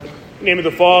In the name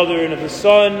of the Father, and of the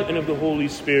Son, and of the Holy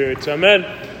Spirit. Amen.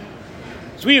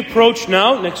 As we approach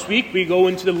now, next week, we go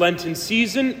into the Lenten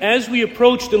season. As we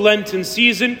approach the Lenten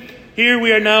season, here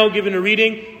we are now given a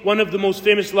reading, one of the most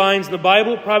famous lines in the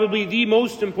Bible, probably the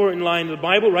most important line in the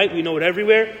Bible, right? We know it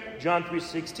everywhere. John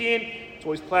 3:16. It's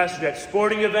always plastered at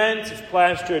sporting events. It's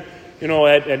plastered,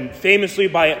 and famously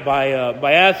by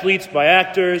athletes, by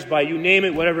actors, by you name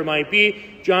it, whatever it might be.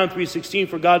 John 3:16,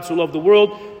 for God so loved the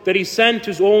world that he sent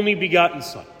his only begotten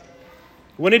Son.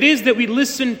 When it is that we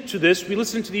listen to this, we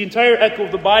listen to the entire echo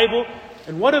of the Bible,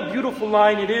 and what a beautiful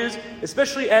line it is,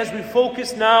 especially as we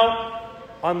focus now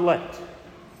on Lent.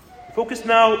 We focus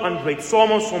now on Great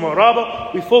Soma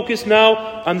Rabbah. We focus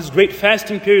now on this great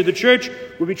fasting period of the church,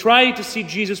 where we try to see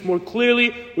Jesus more clearly,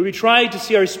 where we try to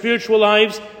see our spiritual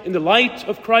lives in the light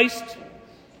of Christ,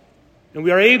 and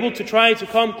we are able to try to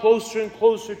come closer and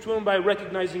closer to him by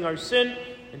recognizing our sin.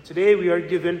 And today we are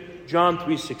given John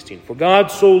 3:16. For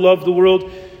God so loved the world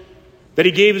that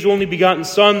he gave his only begotten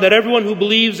Son, that everyone who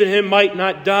believes in him might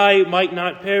not die, might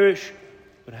not perish,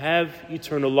 but have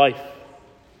eternal life.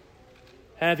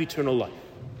 Have eternal life.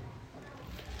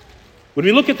 When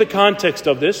we look at the context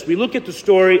of this, we look at the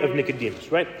story of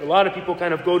Nicodemus, right? A lot of people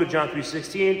kind of go to John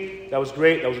 3:16. That was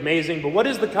great, that was amazing. But what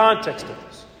is the context of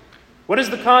this? What is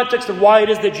the context of why it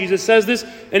is that Jesus says this?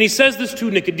 And he says this to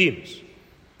Nicodemus.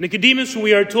 Nicodemus, who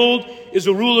we are told is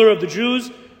a ruler of the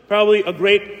Jews, probably a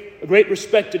great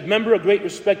respected member, a great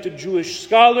respected Jewish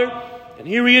scholar. And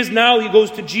here he is now, he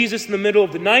goes to Jesus in the middle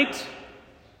of the night.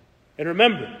 And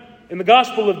remember, in the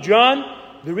Gospel of John,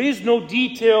 there is no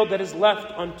detail that is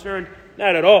left unturned,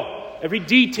 not at all. Every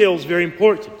detail is very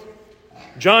important.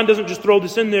 John doesn't just throw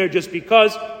this in there just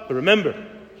because, but remember,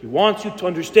 he wants you to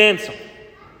understand something.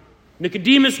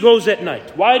 Nicodemus goes at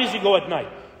night. Why does he go at night?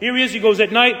 Here he is, he goes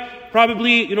at night.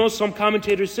 Probably, some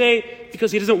commentators say,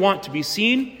 because he doesn't want to be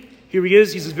seen. Here he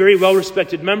is, he's a very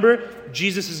well-respected member.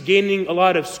 Jesus is gaining a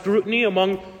lot of scrutiny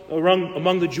among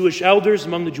the Jewish elders,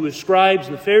 among the Jewish scribes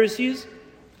and the Pharisees,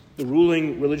 the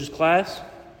ruling religious class.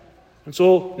 And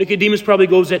so Nicodemus probably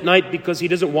goes at night because he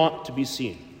doesn't want to be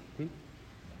seen.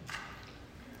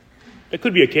 That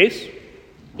could be a case.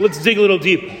 Let's dig a little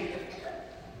deeper.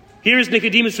 Here is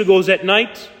Nicodemus who goes at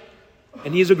night.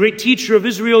 And he is a great teacher of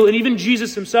Israel, and even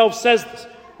Jesus himself says this.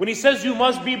 When he says you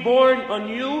must be born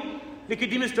anew,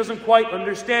 Nicodemus doesn't quite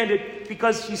understand it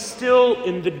because he's still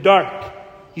in the dark.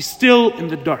 He's still in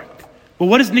the dark. But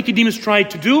what does Nicodemus try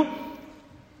to do? He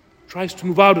tries to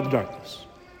move out of the darkness.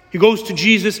 He goes to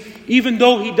Jesus even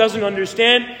though he doesn't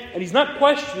understand, and he's not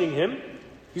questioning him.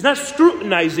 He's not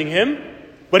scrutinizing him,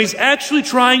 but he's actually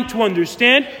trying to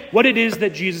understand what it is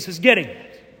that Jesus is getting at.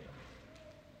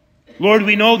 Lord,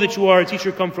 we know that you are a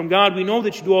teacher come from God. We know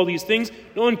that you do all these things.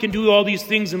 No one can do all these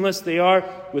things unless they are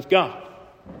with God.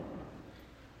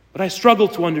 But I struggle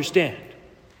to understand.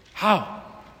 How?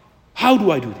 How do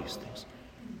I do these things?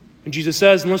 And Jesus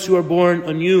says, unless you are born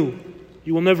anew,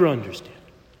 you will never understand.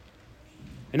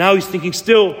 And now he's thinking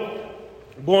still,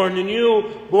 born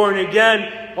anew, born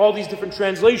again, all these different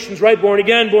translations, right? Born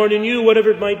again, born anew,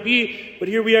 whatever it might be. But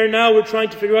here we are now, we're trying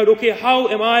to figure out, okay, how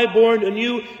am I born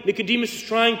anew? Nicodemus is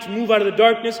trying to move out of the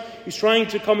darkness. He's trying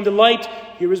to come into light.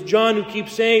 Here is John who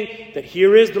keeps saying that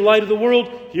here is the light of the world.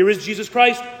 Here is Jesus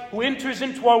Christ who enters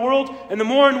into our world. And the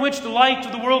more in which the light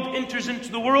of the world enters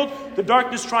into the world, the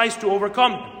darkness tries to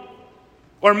overcome him.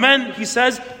 Or men, he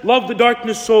says, love the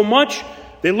darkness so much,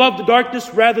 they love the darkness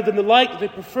rather than the light. They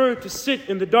prefer to sit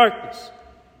in the darkness.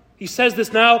 He says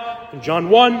this now in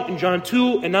John 1, in John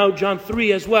 2, and now John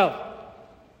 3 as well.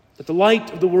 That the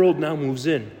light of the world now moves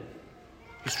in.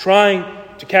 He's trying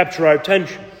to capture our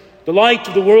attention. The light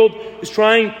of the world is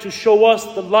trying to show us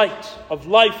the light of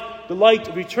life, the light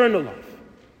of eternal life.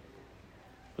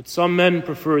 But some men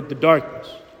prefer the darkness.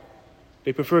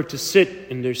 They prefer to sit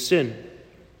in their sin.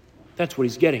 That's what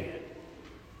he's getting at.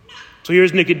 So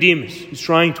here's Nicodemus. He's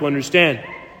trying to understand.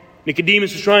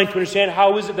 Nicodemus is trying to understand,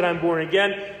 how is it that I'm born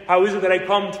again? How is it that I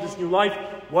come to this new life?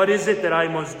 What is it that I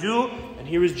must do? And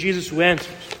here is Jesus who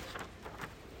answers.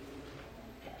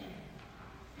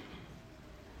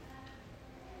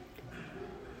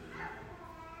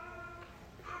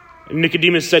 And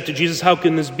Nicodemus said to Jesus, how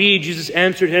can this be? Jesus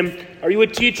answered him, are you a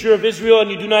teacher of Israel and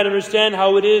you do not understand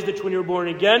how it is that when you're born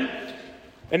again?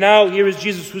 And now here is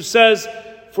Jesus who says,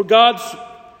 for God's...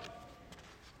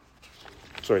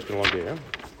 Sorry, it's been a long day, huh?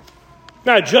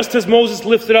 Now, just as Moses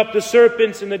lifted up the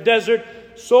serpents in the desert,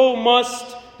 so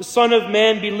must the Son of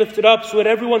Man be lifted up, so that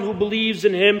everyone who believes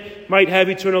in him might have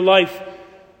eternal life.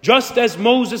 Just as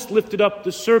Moses lifted up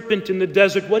the serpent in the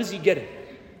desert, what is he getting?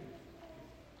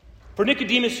 For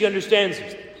Nicodemus, he understands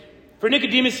these things. For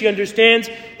Nicodemus, he understands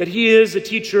that he is a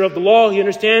teacher of the law. He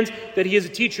understands that he is a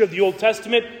teacher of the Old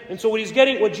Testament. And so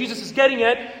what Jesus is getting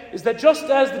at is that just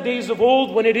as the days of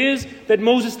old, when it is that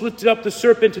Moses lifted up the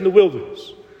serpent in the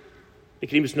wilderness,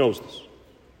 Nicodemus knows this.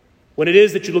 When it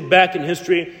is that you look back in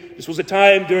history, this was a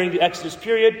time during the Exodus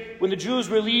period when the Jews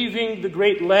were leaving the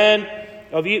land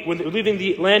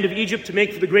of Egypt to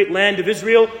make for the great land of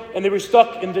Israel, and they were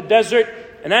stuck in the desert.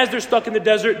 And as they're stuck in the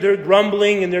desert, they're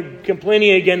grumbling and they're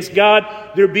complaining against God.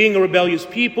 They're being a rebellious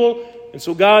people. And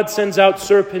so God sends out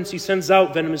serpents. He sends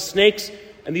out venomous snakes.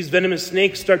 And these venomous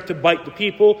snakes start to bite the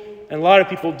people. And a lot of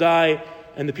people die.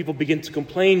 And the people begin to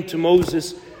complain to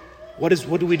Moses. What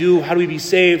do we do? How do we be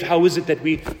saved? How is it that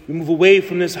we move away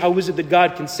from this? How is it that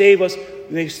God can save us?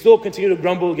 And they still continue to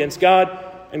grumble against God.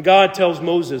 And God tells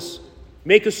Moses,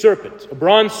 make a serpent, a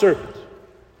bronze serpent.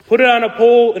 Put it on a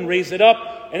pole and raise it up.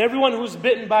 And everyone who's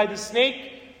bitten by the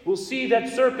snake will see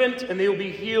that serpent and they will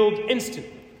be healed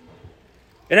instantly.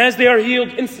 And as they are healed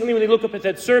instantly when they look up at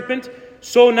that serpent,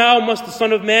 so now must the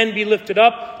Son of Man be lifted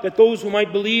up, that those who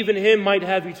might believe in him might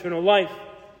have eternal life.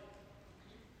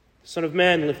 The Son of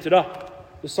Man lifted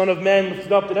up. The Son of Man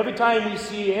lifted up, that every time we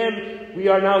see him, we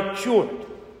are now cured.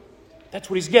 That's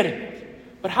what he's getting at.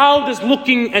 But how does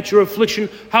looking at your affliction,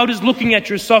 how does looking at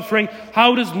your suffering,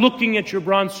 how does looking at your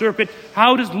bronze serpent,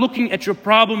 how does looking at your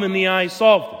problem in the eye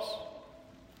solve this?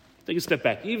 Take a step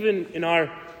back. Even in our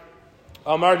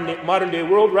modern day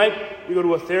world, right? We go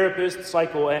to a therapist,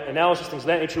 psychoanalysis, things of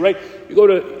that nature, right? You go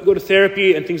to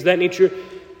therapy and things of that nature.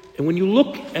 And when you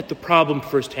look at the problem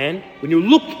firsthand, when you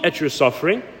look at your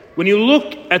suffering, when you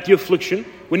look at the affliction,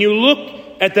 when you look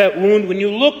at that wound, when you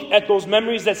look at those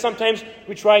memories that sometimes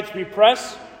we try to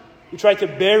repress, we try to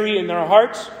bury in our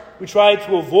hearts, we try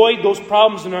to avoid those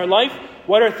problems in our life,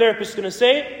 what are therapists going to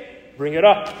say? Bring it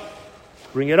up.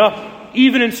 Bring it up.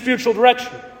 Even in spiritual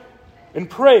direction, in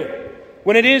prayer.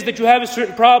 When it is that you have a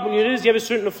certain problem, when it is you have a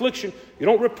certain affliction, you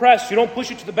don't repress, you don't push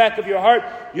it to the back of your heart,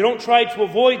 you don't try to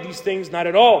avoid these things, not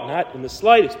at all, not in the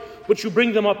slightest. But you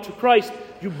bring them up to Christ.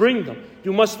 You bring them.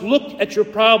 You must look at your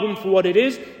problem for what it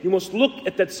is. You must look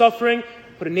at that suffering,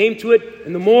 put a name to it,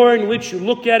 and the more in which you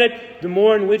look at it, the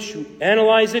more in which you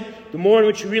analyze it, the more in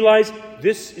which you realize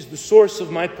this is the source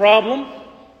of my problem,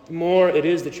 the more it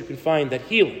is that you can find that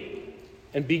healing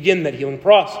and begin that healing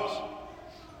process.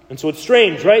 And so it's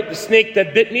strange, right? The snake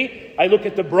that bit me, I look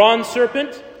at the bronze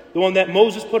serpent, the one that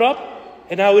Moses put up,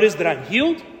 and how it is that I'm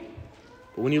healed.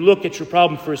 But when you look at your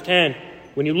problem firsthand,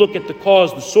 when you look at the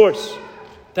cause, the source,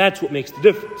 that's what makes the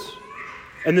difference.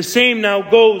 And the same now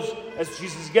goes, as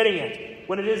Jesus is getting at,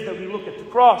 when it is that we look at the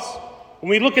cross. When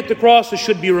we look at the cross, it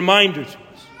should be a reminder to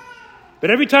us.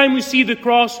 But every time we see the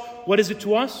cross, what is it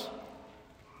to us?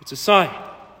 It's a sign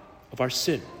of our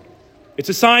sin. It's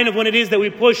a sign of when it is that we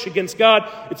push against God.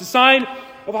 It's a sign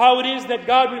of how it is that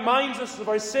God reminds us of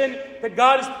our sin, that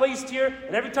God has placed here.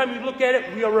 And every time we look at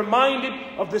it, we are reminded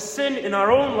of the sin in our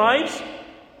own lives.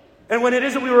 And when it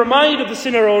is that we are reminded of the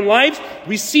sin in our own lives,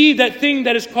 we see that thing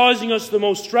that is causing us the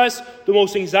most stress, the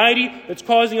most anxiety, that's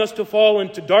causing us to fall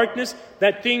into darkness,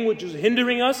 that thing which is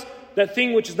hindering us, that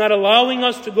thing which is not allowing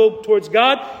us to go towards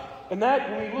God. And that,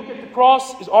 when we look at the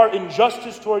cross, is our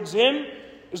injustice towards him,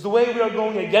 is the way we are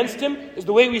going against him, is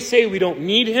the way we say we don't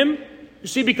need him. You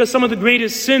see, because some of the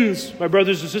greatest sins, my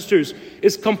brothers and sisters,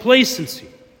 is complacency,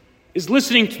 is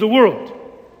listening to the world.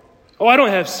 Oh, I don't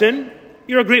have sin.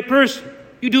 You're a great person.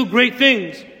 You do great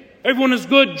things. Everyone is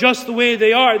good just the way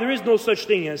they are. There is no such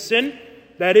thing as sin.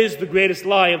 That is the greatest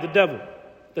lie of the devil,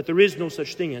 that there is no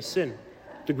such thing as sin.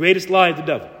 The greatest lie of the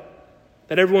devil,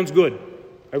 that everyone's good.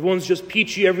 Everyone's just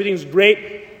peachy. Everything's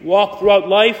great. Walk throughout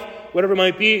life, whatever it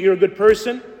might be, you're a good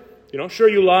person. Sure,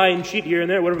 you lie and cheat here and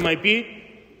there, whatever it might be.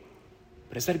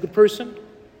 But is that a good person?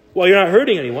 Well, you're not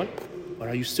hurting anyone, but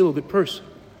are you still a good person?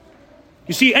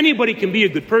 You see, anybody can be a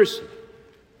good person.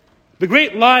 The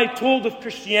great lie told of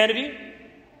Christianity,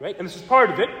 right? And this is part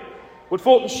of it. What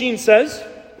Fulton Sheen says,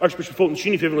 Archbishop Fulton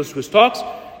Sheen, if you ever listen to his talks,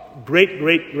 great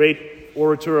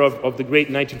orator of the great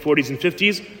 1940s and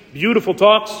 50s. Beautiful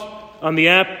talks on the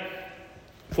app.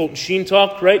 Fulton Sheen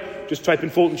talk, right? Just type in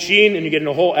Fulton Sheen and you get in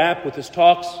a whole app with his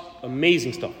talks.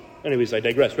 Amazing stuff. Anyways, I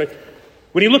digress, right?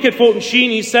 When you look at Fulton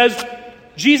Sheen, he says,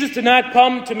 Jesus did not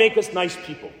come to make us nice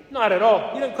people. Not at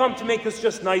all. He didn't come to make us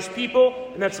just nice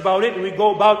people, and that's about it, and we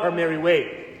go about our merry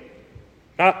way.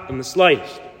 Not in the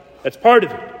slightest. That's part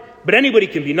of it. But anybody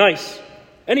can be nice.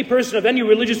 Any person of any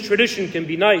religious tradition can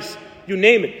be nice. You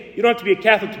name it. You don't have to be a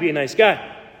Catholic to be a nice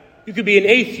guy. You could be an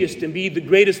atheist and be the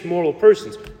greatest moral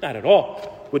person. Not at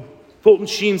all. What Fulton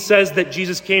Sheen says that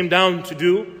Jesus came down to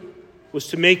do was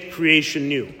to make creation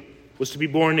new, was to be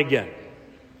born again.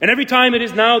 And every time it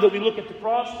is now that we look at the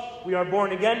cross, we are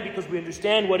born again because we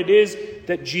understand what it is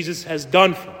that Jesus has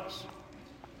done for us.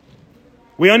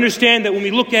 We understand that when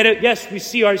we look at it, yes, we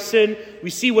see our sin, we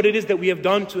see what it is that we have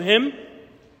done to him,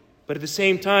 but at the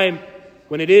same time,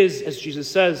 when it is, as Jesus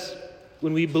says,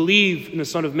 when we believe in the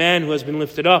Son of Man who has been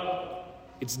lifted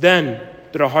up, it's then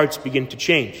that our hearts begin to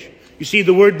change. You see,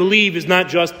 the word believe is not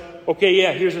just, okay,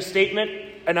 yeah, here's a statement,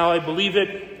 and now I believe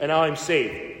it, and now I'm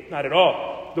saved. Not at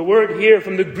all. The word here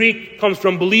from the Greek comes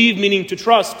from believe, meaning to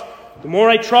trust. The more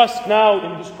I trust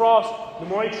now in this cross, the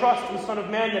more I trust in the Son of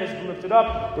Man that has been lifted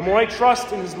up, the more I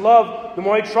trust in his love, the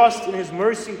more I trust in his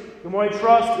mercy, the more I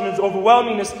trust in his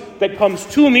overwhelmingness that comes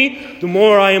to me, the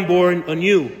more I am born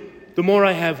anew, the more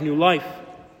I have new life,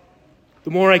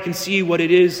 the more I can see what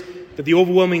it is that the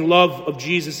overwhelming love of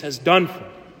Jesus has done for me.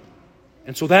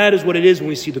 And so that is what it is when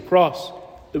we see the cross,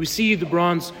 that we see the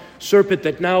bronze serpent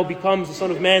that now becomes the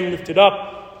Son of Man lifted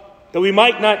up, that we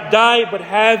might not die but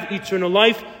have eternal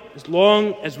life as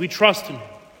long as we trust in him,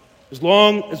 as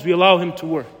long as we allow him to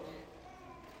work.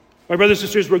 My brothers and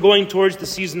sisters, we're going towards the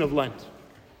season of Lent.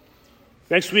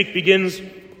 Next week begins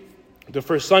the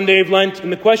first Sunday of Lent,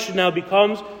 and the question now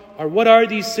becomes, what are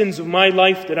these sins of my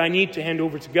life that I need to hand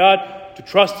over to God, to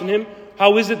trust in him?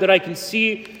 How is it that I can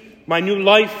see my new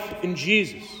life in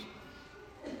Jesus?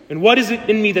 And what is it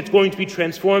in me that's going to be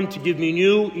transformed to give me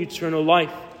new eternal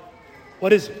life?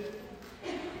 What is it?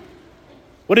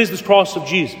 What is this cross of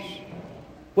Jesus?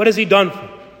 What has he done for me?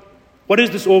 What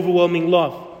is this overwhelming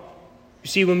love? You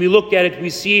see, when we look at it, we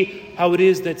see how it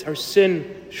is that our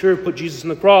sin sure put Jesus on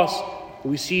the cross, but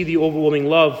we see the overwhelming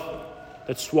love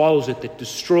that swallows it, that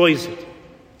destroys it,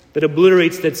 that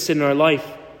obliterates that sin in our life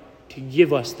to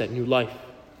give us that new life.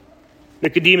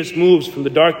 Nicodemus moves from the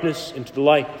darkness into the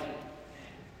light.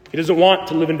 He doesn't want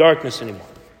to live in darkness anymore.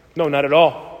 No, not at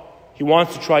all. He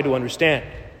wants to try to understand.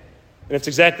 And that's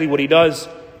exactly what he does.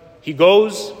 He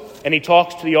goes and he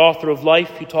talks to the author of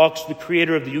life. He talks to the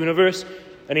creator of the universe.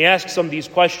 And he asks some of these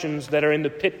questions that are in the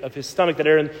pit of his stomach, that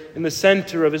are in the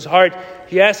center of his heart.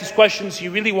 He asks these questions he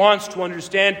really wants to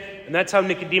understand. And that's how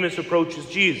Nicodemus approaches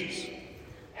Jesus.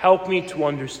 Help me to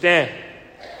understand.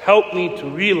 Help me to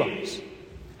realize.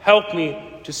 Help me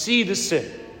to see the sin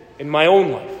in my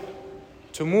own life.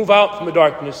 To move out from the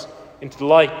darkness into the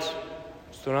light.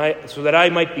 So that I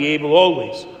might be able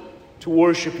always to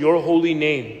worship your holy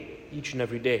name each and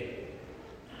every day.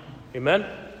 Amen?